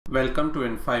Welcome to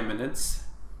In 5 Minutes.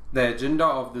 The agenda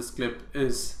of this clip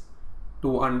is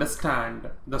to understand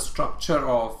the structure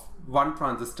of one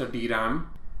transistor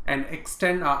DRAM and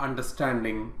extend our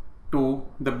understanding to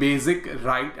the basic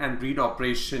write and read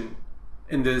operation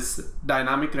in this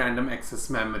dynamic random access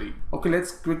memory. Okay,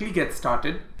 let's quickly get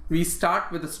started. We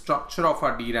start with the structure of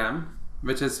our DRAM,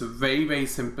 which is very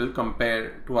simple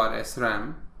compared to our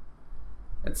SRAM.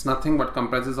 It's nothing but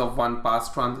comprises of one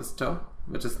pass transistor,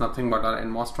 which is nothing but our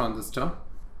NMOS transistor,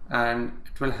 and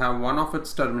it will have one of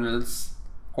its terminals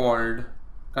called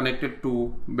connected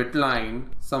to bit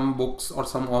line. Some books or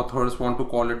some authors want to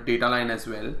call it data line as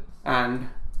well, and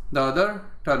the other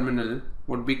terminal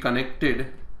would be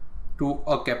connected to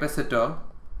a capacitor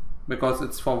because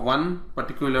it's for one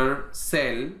particular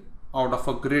cell out of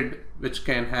a grid which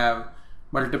can have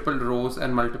multiple rows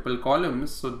and multiple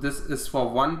columns. So this is for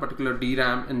one particular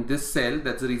DRAM in this cell.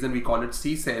 That's the reason we call it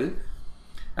C cell.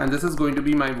 And this is going to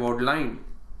be my word line.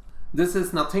 This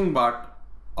is nothing but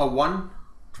a one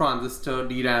transistor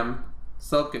DRAM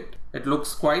circuit. It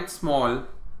looks quite small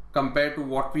compared to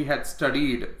what we had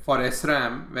studied for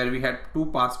SRAM, where we had two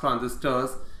pass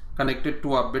transistors connected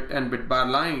to a bit and bit bar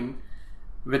line,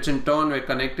 which in turn were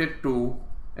connected to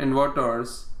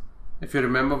inverters. If you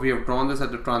remember, we have drawn this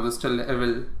at the transistor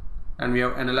level and we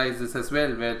have analyzed this as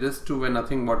well, where these two were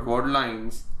nothing but word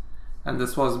lines, and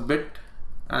this was bit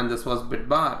and this was bit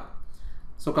bar.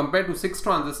 So compared to 6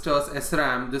 transistors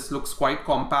SRAM, this looks quite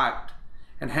compact,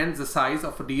 and hence the size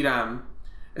of a DRAM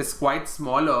is quite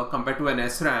smaller compared to an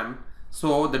SRAM.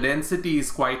 So the density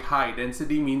is quite high.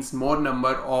 Density means more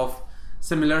number of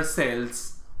similar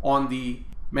cells on the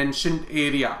mentioned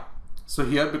area. So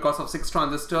here, because of 6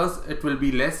 transistors, it will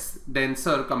be less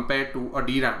denser compared to a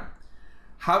DRAM.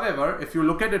 However, if you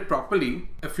look at it properly,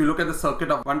 if you look at the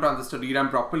circuit of one transistor DRAM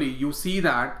properly, you see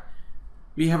that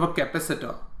we have a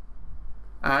capacitor,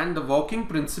 and the working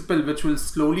principle which we'll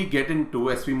slowly get into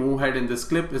as we move ahead in this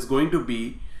clip is going to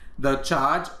be the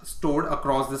charge stored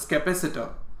across this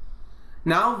capacitor.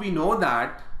 Now we know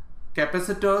that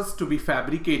capacitors to be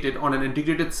fabricated on an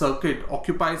integrated circuit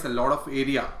occupies a lot of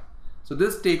area. So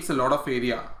this takes a lot of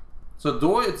area. So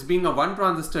though it's being a one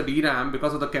transistor DRAM,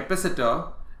 because of the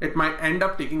capacitor, it might end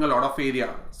up taking a lot of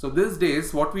area. So these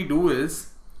days what we do is,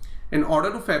 in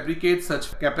order to fabricate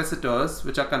such capacitors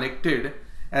which are connected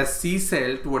as C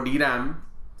cell to a DRAM,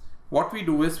 what we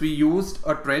do is we used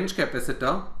a trench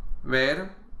capacitor,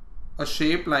 where a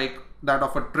shape like that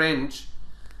of a trench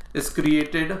is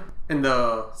created in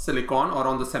the silicon or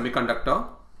on the semiconductor.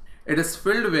 It is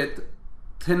filled with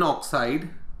thin oxide,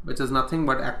 which is nothing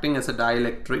but acting as a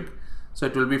dielectric. So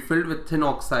it will be filled with thin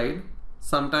oxide.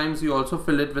 Sometimes you also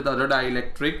fill it with other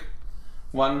dielectric.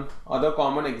 One other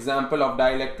common example of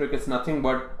dielectric is nothing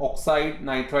but oxide,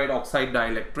 nitride oxide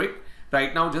dielectric.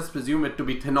 Right now just presume it to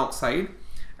be thin oxide,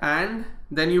 and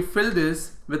then you fill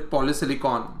this with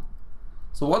polysilicon.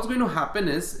 So what's going to happen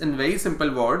is, in very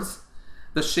simple words,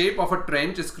 the shape of a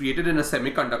trench is created in a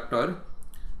semiconductor.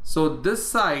 So this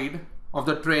side of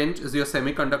the trench is your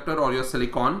semiconductor or your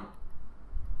silicon.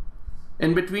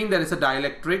 In between there is a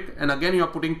dielectric, and again you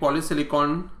are putting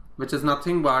polysilicon, which is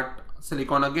nothing but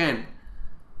silicon again.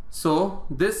 So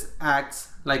this acts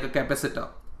like a capacitor.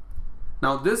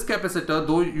 Now this capacitor,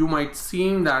 though you might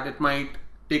seem that it might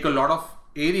take a lot of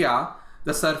area,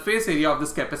 the surface area of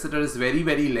this capacitor is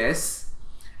very less.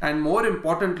 And more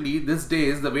importantly, these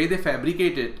days the way they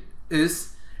fabricate it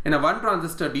is, in a one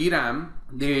transistor DRAM,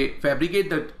 they fabricate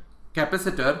the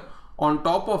capacitor on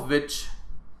top of which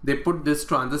they put this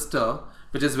transistor,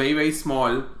 which is very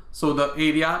small, so the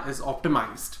area is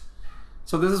optimized.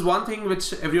 So this is one thing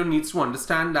which everyone needs to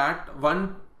understand, that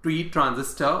one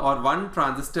transistor or one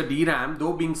transistor DRAM,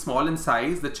 though being small in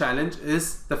size, the challenge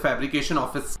is the fabrication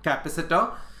of its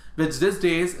capacitor, which these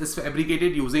days is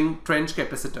fabricated using trench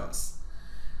capacitors.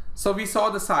 So we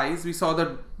saw the size, we saw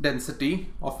the density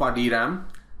of our DRAM.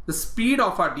 The speed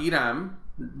of our DRAM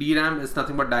is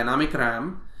nothing but dynamic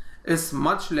RAM, is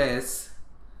much less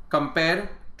compared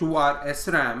to our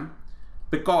SRAM,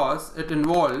 because it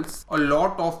involves a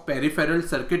lot of peripheral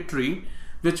circuitry,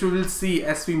 which we will see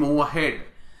as we move ahead.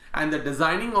 And the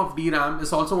designing of DRAM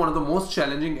is also one of the most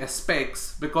challenging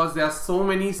aspects, because there are so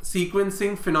many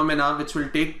sequencing phenomena which will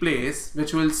take place,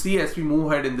 which we'll see as we move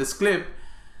ahead in this clip.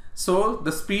 So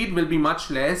the speed will be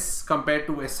much less compared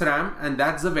to SRAM, and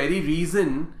that's the very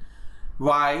reason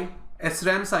why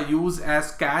SRAMs are used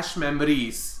as cache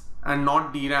memories and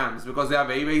not DRAMs, because they are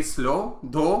very slow,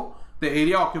 though the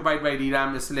area occupied by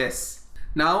DRAM is less.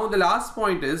 Now the last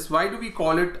point is, why do we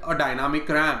call it a dynamic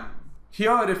RAM?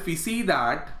 Here if we see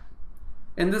that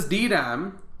in this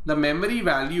DRAM, the memory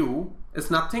value is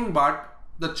nothing but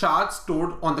the charge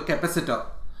stored on the capacitor.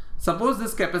 Suppose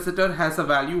this capacitor has a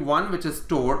value 1 which is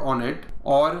stored on it,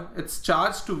 or its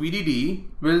charge to VDD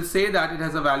will say that it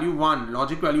has a value 1,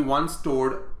 logic value 1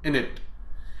 stored in it.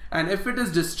 And if it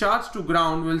is discharged to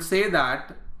ground, we'll say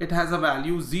that it has a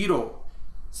value 0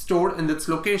 stored in its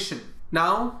location.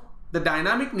 Now, the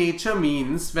dynamic nature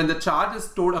means when the charge is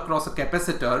stored across a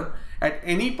capacitor, at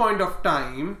any point of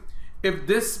time, if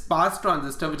this pass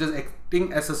transistor, which is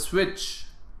acting as a switch,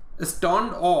 is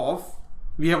turned off,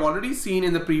 we have already seen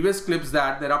in the previous clips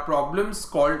that there are problems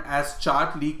called as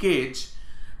charge leakage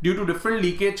due to different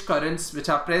leakage currents which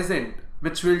are present,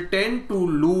 which will tend to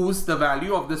lose the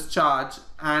value of this charge,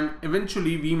 and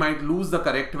eventually we might lose the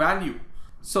correct value.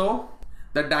 So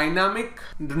the dynamic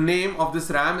name of this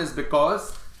RAM is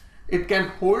because it can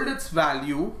hold its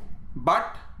value,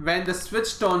 but when the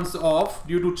switch turns off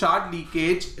due to charge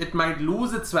leakage, it might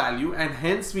lose its value, and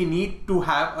hence we need to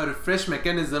have a refresh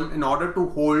mechanism in order to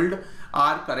hold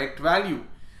our correct value,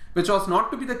 which was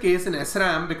not to be the case in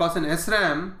SRAM, because in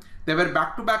SRAM there were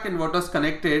back-to-back inverters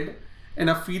connected in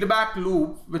a feedback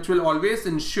loop which will always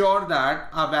ensure that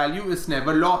our value is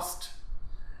never lost.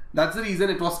 That's the reason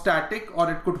it was static,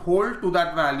 or it could hold to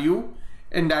that value.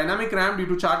 In dynamic RAM, due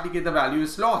to charge leakage, the value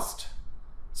is lost.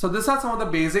 So these are some of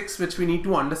the basics which we need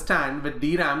to understand with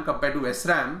DRAM compared to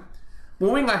SRAM.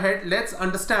 Moving ahead, let's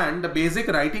understand the basic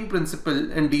writing principle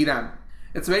in DRAM.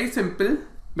 It's very simple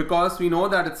because we know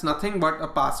that it's nothing but a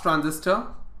pass transistor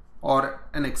or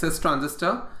an excess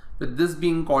transistor, with this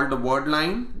being called the word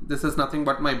line. This is nothing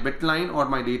but my bit line or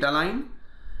my data line,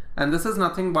 and this is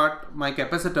nothing but my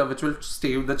capacitor which will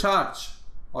save the charge,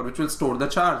 or which will store the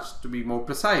charge, to be more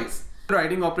precise. The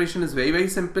writing operation is very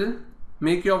simple.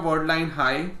 Make your word line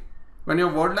high. When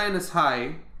your word line is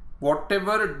high,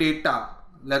 whatever data,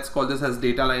 let's call this as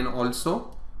data line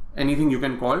also, anything you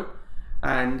can call,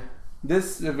 and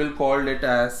this we will call it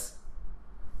as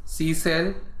C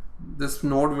cell, this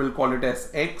node will call it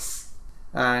as X,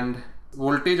 and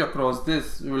voltage across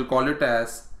this we will call it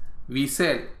as V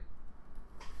cell.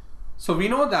 So we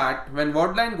know that when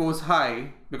word line goes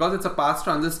high, because it's a pass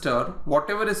transistor,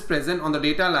 whatever is present on the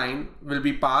data line will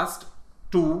be passed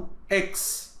to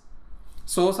X.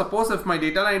 So suppose if my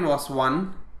data line was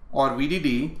 1 or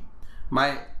VDD,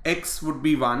 my X would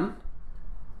be 1.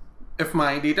 If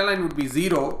my data line would be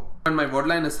 0 and my word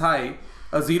line is high,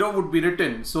 a 0 would be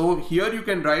written. So here you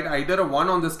can write either a 1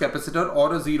 on this capacitor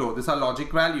or a 0. These are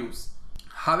logic values.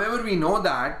 However, we know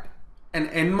that an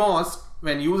NMOS,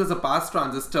 when used as a pass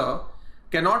transistor,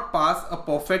 cannot pass a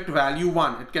perfect value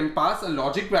 1. It can pass a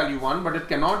logic value 1, but it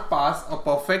cannot pass a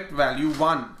perfect value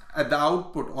 1 at the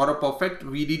output, or a perfect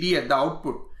VDD at the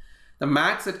output. The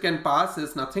max it can pass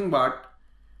is nothing but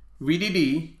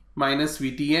VDD minus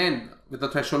VTN with a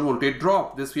threshold voltage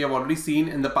drop. This we have already seen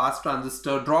in the pass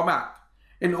transistor drawback.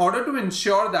 In order to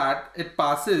ensure that it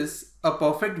passes a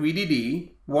perfect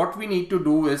VDD, what we need to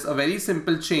do is a very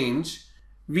simple change.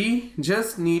 We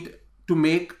just need to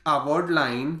make our word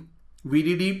line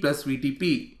VDD plus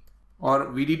VTP, or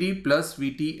VDD plus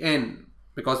VTN,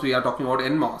 because we are talking about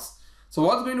NMOS. So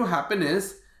what's going to happen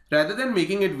is, rather than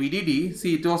making it VDD,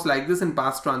 see, it was like this in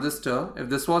pass transistor. If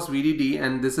this was VDD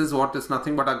and this is what is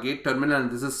nothing but a gate terminal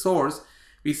and this is source,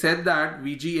 we said that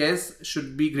VGS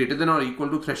should be greater than or equal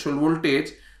to threshold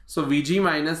voltage. So VG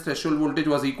minus threshold voltage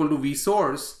was equal to V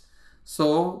source.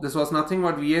 So this was nothing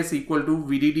but Vs equal to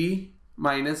VDD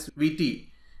minus VT,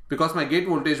 because my gate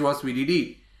voltage was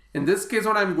VDD. In this case,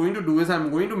 what I'm going to do is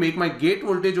I'm going to make my gate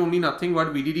voltage only nothing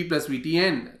but VDD plus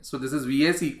VTN. So this is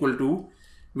Vs equal to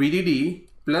VDD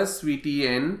plus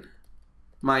VTN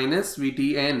minus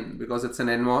VTN, because it's an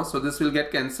NMOS. So this will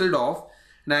get cancelled off,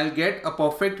 and I'll get a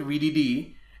perfect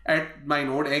VDD at my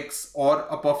node X, or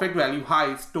a perfect value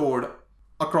high stored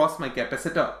across my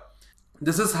capacitor.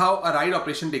 This is how a write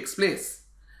operation takes place.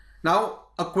 Now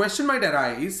a question might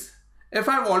arise, if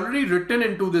I've already written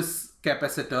into this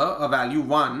capacitor a value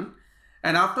 1,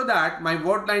 and after that my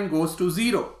word line goes to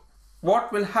 0,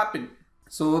 what will happen?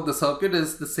 So the circuit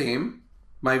is the same.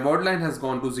 My word line has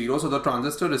gone to 0, so the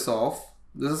transistor is off.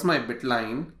 This is my bit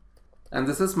line, and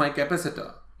this is my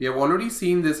capacitor. We have already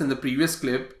seen this in the previous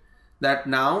clip, that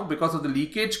now because of the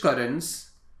leakage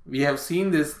currents, we have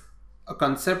seen this, a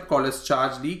concept called as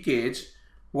charge leakage.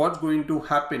 What's going to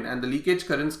happen? And the leakage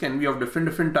currents can be of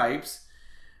different types,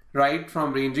 right,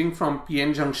 from ranging from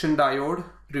PN junction diode,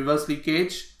 reverse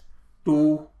leakage,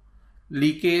 to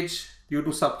leakage due to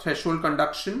subthreshold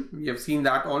conduction. We have seen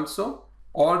that also,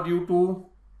 or due to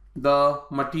the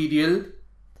material,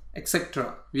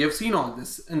 etc. We have seen all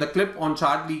this in the clip on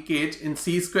charge leakage in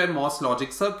C-square MOS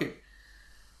logic circuit,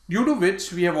 due to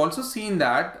which we have also seen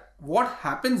that what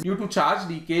happens due to charge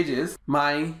leakage is,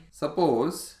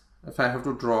 suppose if I have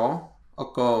to draw a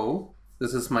curve,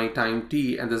 this is my time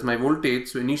t and this is my voltage.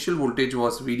 So initial voltage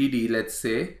was VDD, let's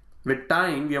say. With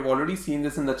time, we have already seen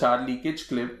this in the charge leakage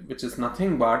clip, which is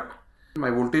nothing but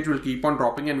my voltage will keep on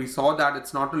dropping, and we saw that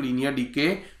it's not a linear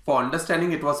decay. For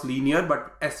understanding, it was linear,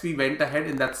 but as we went ahead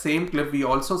in that same clip, we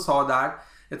also saw that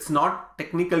it's not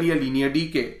technically a linear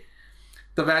decay.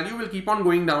 The value will keep on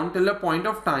going down till a point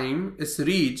of time is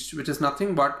reached, which is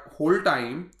nothing but hold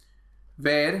time,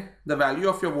 where the value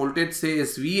of your voltage, say,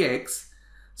 is Vx.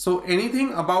 So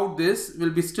anything about this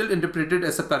will be still interpreted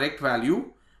as a correct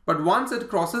value, but once it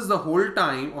crosses the hold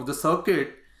time of the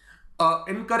circuit, an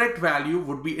incorrect value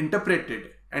would be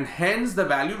interpreted, and hence the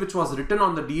value which was written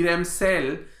on the DRAM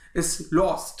cell is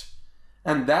lost.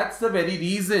 And that's the very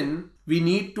reason we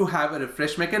need to have a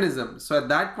refresh mechanism. So at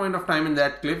that point of time in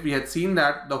that clip, we had seen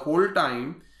that the whole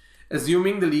time,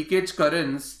 assuming the leakage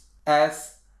currents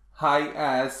as high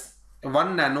as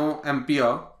 1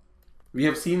 nanoampere, we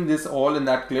have seen this all in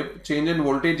that clip, change in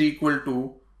voltage equal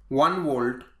to 1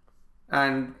 volt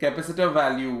and capacitor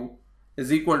value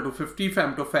is equal to 50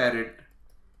 femtofarad.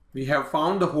 We have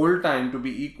found the whole time to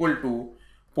be equal to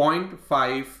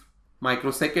 0.5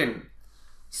 microsecond.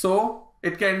 So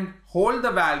it can hold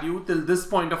the value till this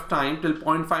point of time, till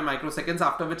 0.5 microseconds,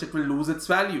 after which it will lose its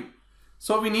value.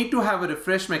 So we need to have a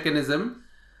refresh mechanism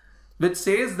which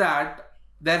says that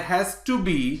there has to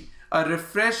be a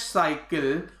refresh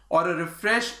cycle or a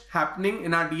refresh happening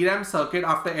in our DRAM circuit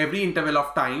after every interval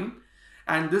of time.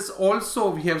 And this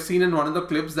also we have seen in one of the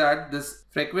clips that this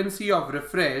frequency of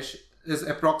refresh is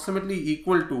approximately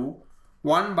equal to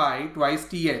 1 by twice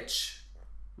TH,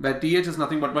 where TH is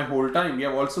nothing but my whole time. We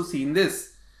have also seen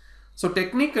this. So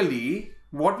technically,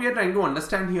 what we are trying to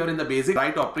understand here in the basic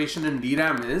write operation in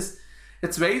DRAM is,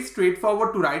 it's very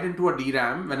straightforward to write into a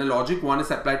DRAM when a logic 1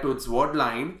 is applied to its word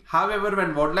line. However,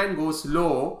 when word line goes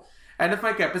low, and if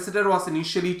my capacitor was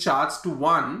initially charged to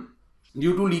 1,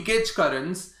 due to leakage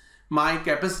currents, my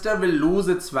capacitor will lose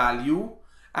its value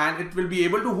and it will be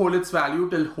able to hold its value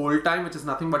till hold time, which is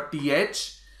nothing but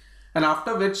TH, and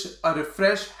after which a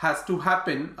refresh has to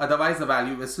happen, otherwise the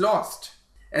value is lost.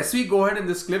 As we go ahead in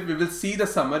this clip, we will see the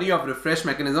summary of refresh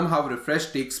mechanism, how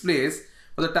refresh takes place.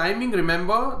 For the timing,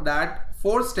 remember that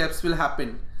 4 steps will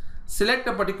happen. Select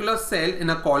a particular cell in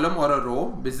a column or a row.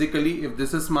 Basically, if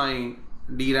this is my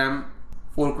DRAM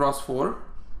 4x4,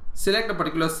 select a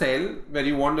particular cell where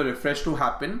you want the refresh to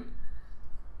happen.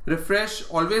 Refresh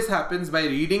always happens by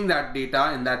reading that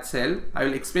data in that cell. I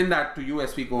will explain that to you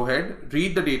as we go ahead.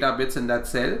 Read the data bits in that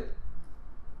cell.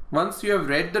 Once you have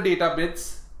read the data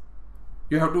bits,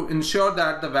 you have to ensure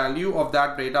that the value of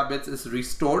that data bits is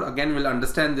restored. Again, we'll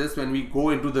understand this when we go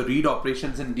into the read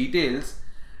operations in details.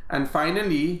 And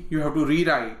finally, you have to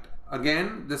rewrite.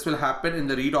 Again, this will happen in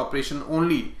the read operation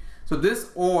only. So this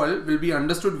all will be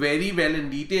understood very well in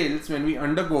details when we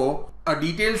undergo a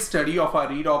detailed study of our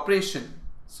read operation.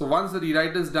 So once the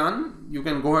rewrite is done, you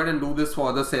can go ahead and do this for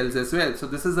other cells as well. So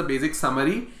this is the basic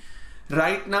summary.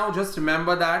 Right now, just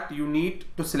remember that you need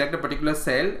to select a particular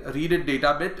cell, read it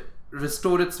data bit,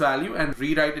 restore its value and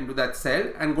rewrite into that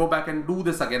cell, and go back and do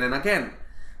this again and again.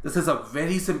 This is a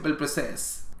very simple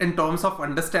process. In terms of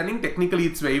understanding, technically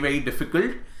it's very, very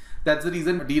difficult. That's the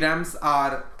reason DRAMs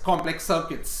are complex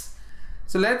circuits.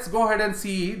 So let's go ahead and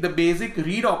see the basic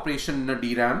read operation in a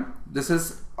DRAM. This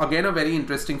is again a very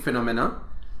interesting phenomena.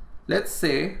 Let's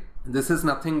say this is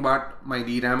nothing but my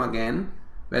DRAM again,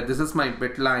 where this is my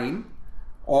bit line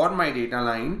or my data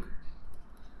line,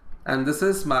 and this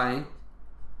is my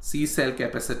C cell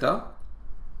capacitor,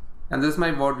 and this is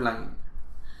my word line.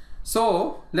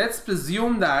 So let's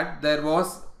presume that there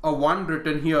was a 1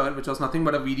 written here, which was nothing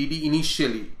but a VDD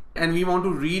initially, and we want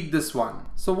to read this one.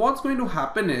 So what's going to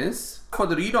happen is, for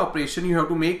the read operation, you have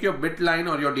to make your bit line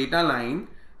or your data line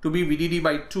to be VDD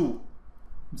by 2.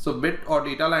 So bit or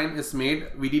data line is made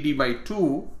VDD by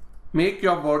 2. Make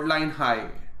your word line high.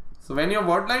 So when your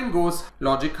word line goes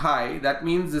logic high, that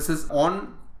means this is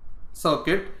on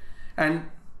circuit, and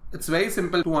it's very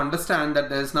simple to understand that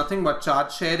there is nothing but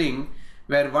charge sharing,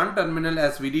 where one terminal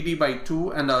has VDD by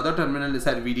 2 and the other terminal is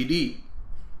at VDD.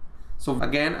 So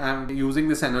again, I am using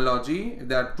this analogy.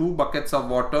 There are 2 buckets of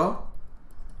water,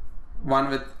 one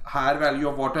with higher value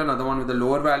of water, another one with a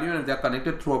lower value, and if they are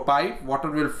connected through a pipe,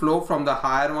 water will flow from the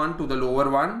higher one to the lower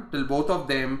one till both of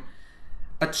them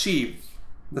achieve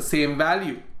the same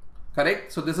value.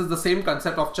 Correct? So this is the same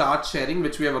concept of charge sharing,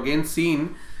 which we have again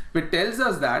seen, which tells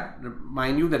us that,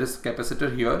 mind you, there is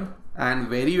capacitor here, and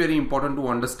very, very important to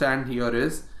understand here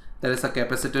is there is a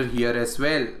capacitor here as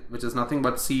well, which is nothing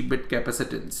but C bit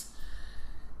capacitance.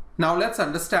 Now let's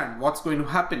understand what's going to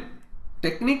happen.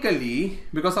 Technically,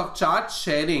 because of charge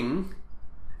sharing,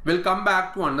 we'll come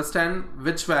back to understand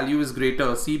which value is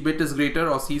greater, C bit is greater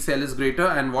or C cell is greater,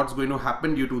 and what's going to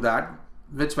happen due to that,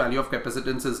 which value of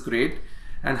capacitance is great,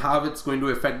 and how it's going to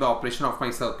affect the operation of my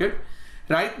circuit.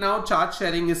 Right now charge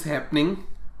sharing is happening,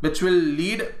 which will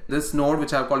lead this node,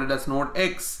 which I've called it as node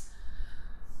X.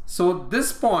 So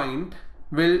this point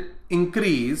will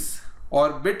increase,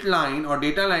 or bit line or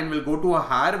data line will go to a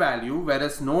higher value,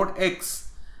 whereas node X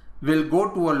will go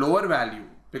to a lower value,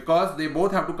 because they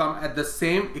both have to come at the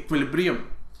same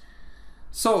equilibrium.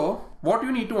 So what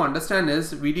you need to understand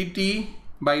is VDD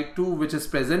by 2, which is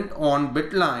present on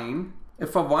bit line,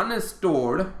 if a 1 is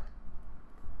stored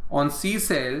on C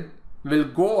cell, will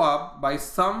go up by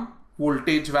some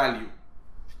voltage value.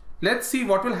 Let's see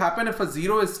what will happen if a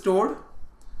 0 is stored.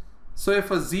 So if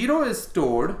a 0 is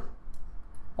stored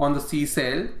on the C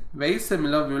cell, very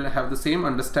similar, we will have the same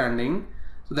understanding.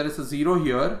 So there is a 0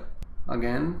 here,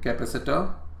 again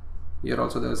capacitor, here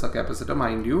also there is a capacitor,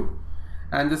 mind you,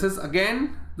 and this is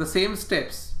again the same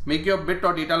steps. Make your bit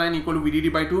or data line equal to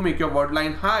VDD by 2, make your word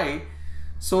line high.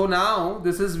 So now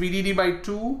this is VDD by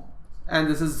 2 and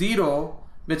this is 0,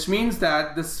 which means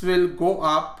that this will go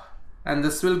up and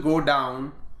this will go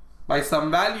down by some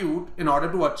value in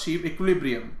order to achieve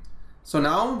equilibrium. So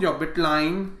now your bit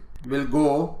line will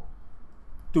go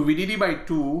to VDD by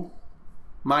 2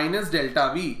 minus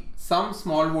delta V, some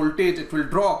small voltage it will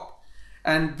drop,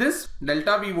 and this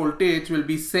delta V voltage will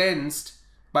be sensed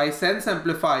by sense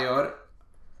amplifier,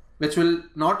 which will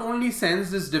not only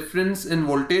sense this difference in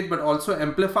voltage but also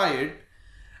amplify it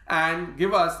and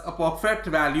give us a perfect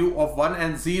value of 1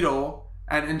 and 0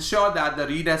 and ensure that the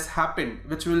read has happened,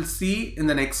 which we'll see in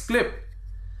the next clip.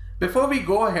 Before we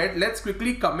go ahead, let's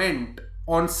quickly comment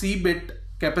on C bit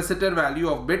capacitor value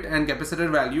of bit and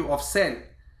capacitor value of cell.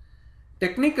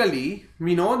 Technically,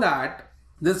 we know that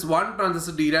this one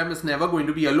transistor DRAM is never going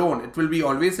to be alone. It will be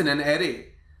always in an array.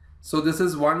 So this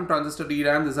is one transistor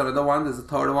DRAM, this is another one, this is a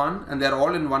third one, and they're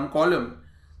all in one column.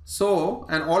 So,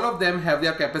 and all of them have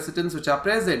their capacitance which are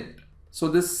present. So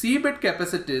this C bit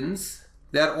capacitance,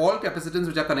 they are all capacitance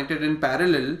which are connected in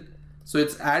parallel. So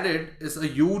it's added is a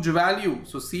huge value.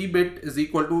 So C bit is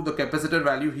equal to the capacitor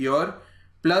value here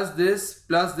plus this,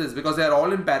 because they are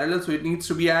all in parallel, so it needs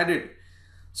to be added.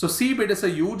 So C bit is a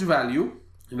huge value,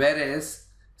 whereas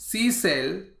C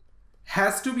cell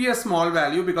has to be a small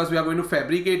value because we are going to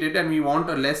fabricate it and we want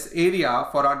a less area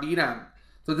for our DRAM.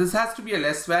 So this has to be a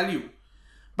less value.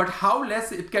 But how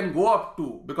less it can go up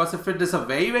to? Because if it is a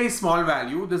very small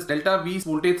value, this delta V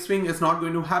voltage swing is not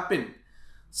going to happen.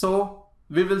 So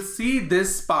we will see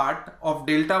this part of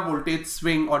delta voltage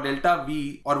swing or delta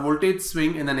V or voltage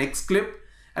swing in the next clip.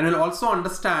 And we'll also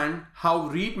understand how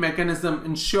read mechanism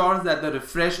ensures that the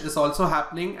refresh is also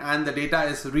happening and the data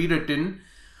is rewritten.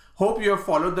 Hope you have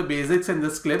followed the basics in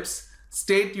these clips.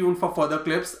 Stay tuned for further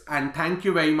clips and thank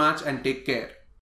you very much and take care.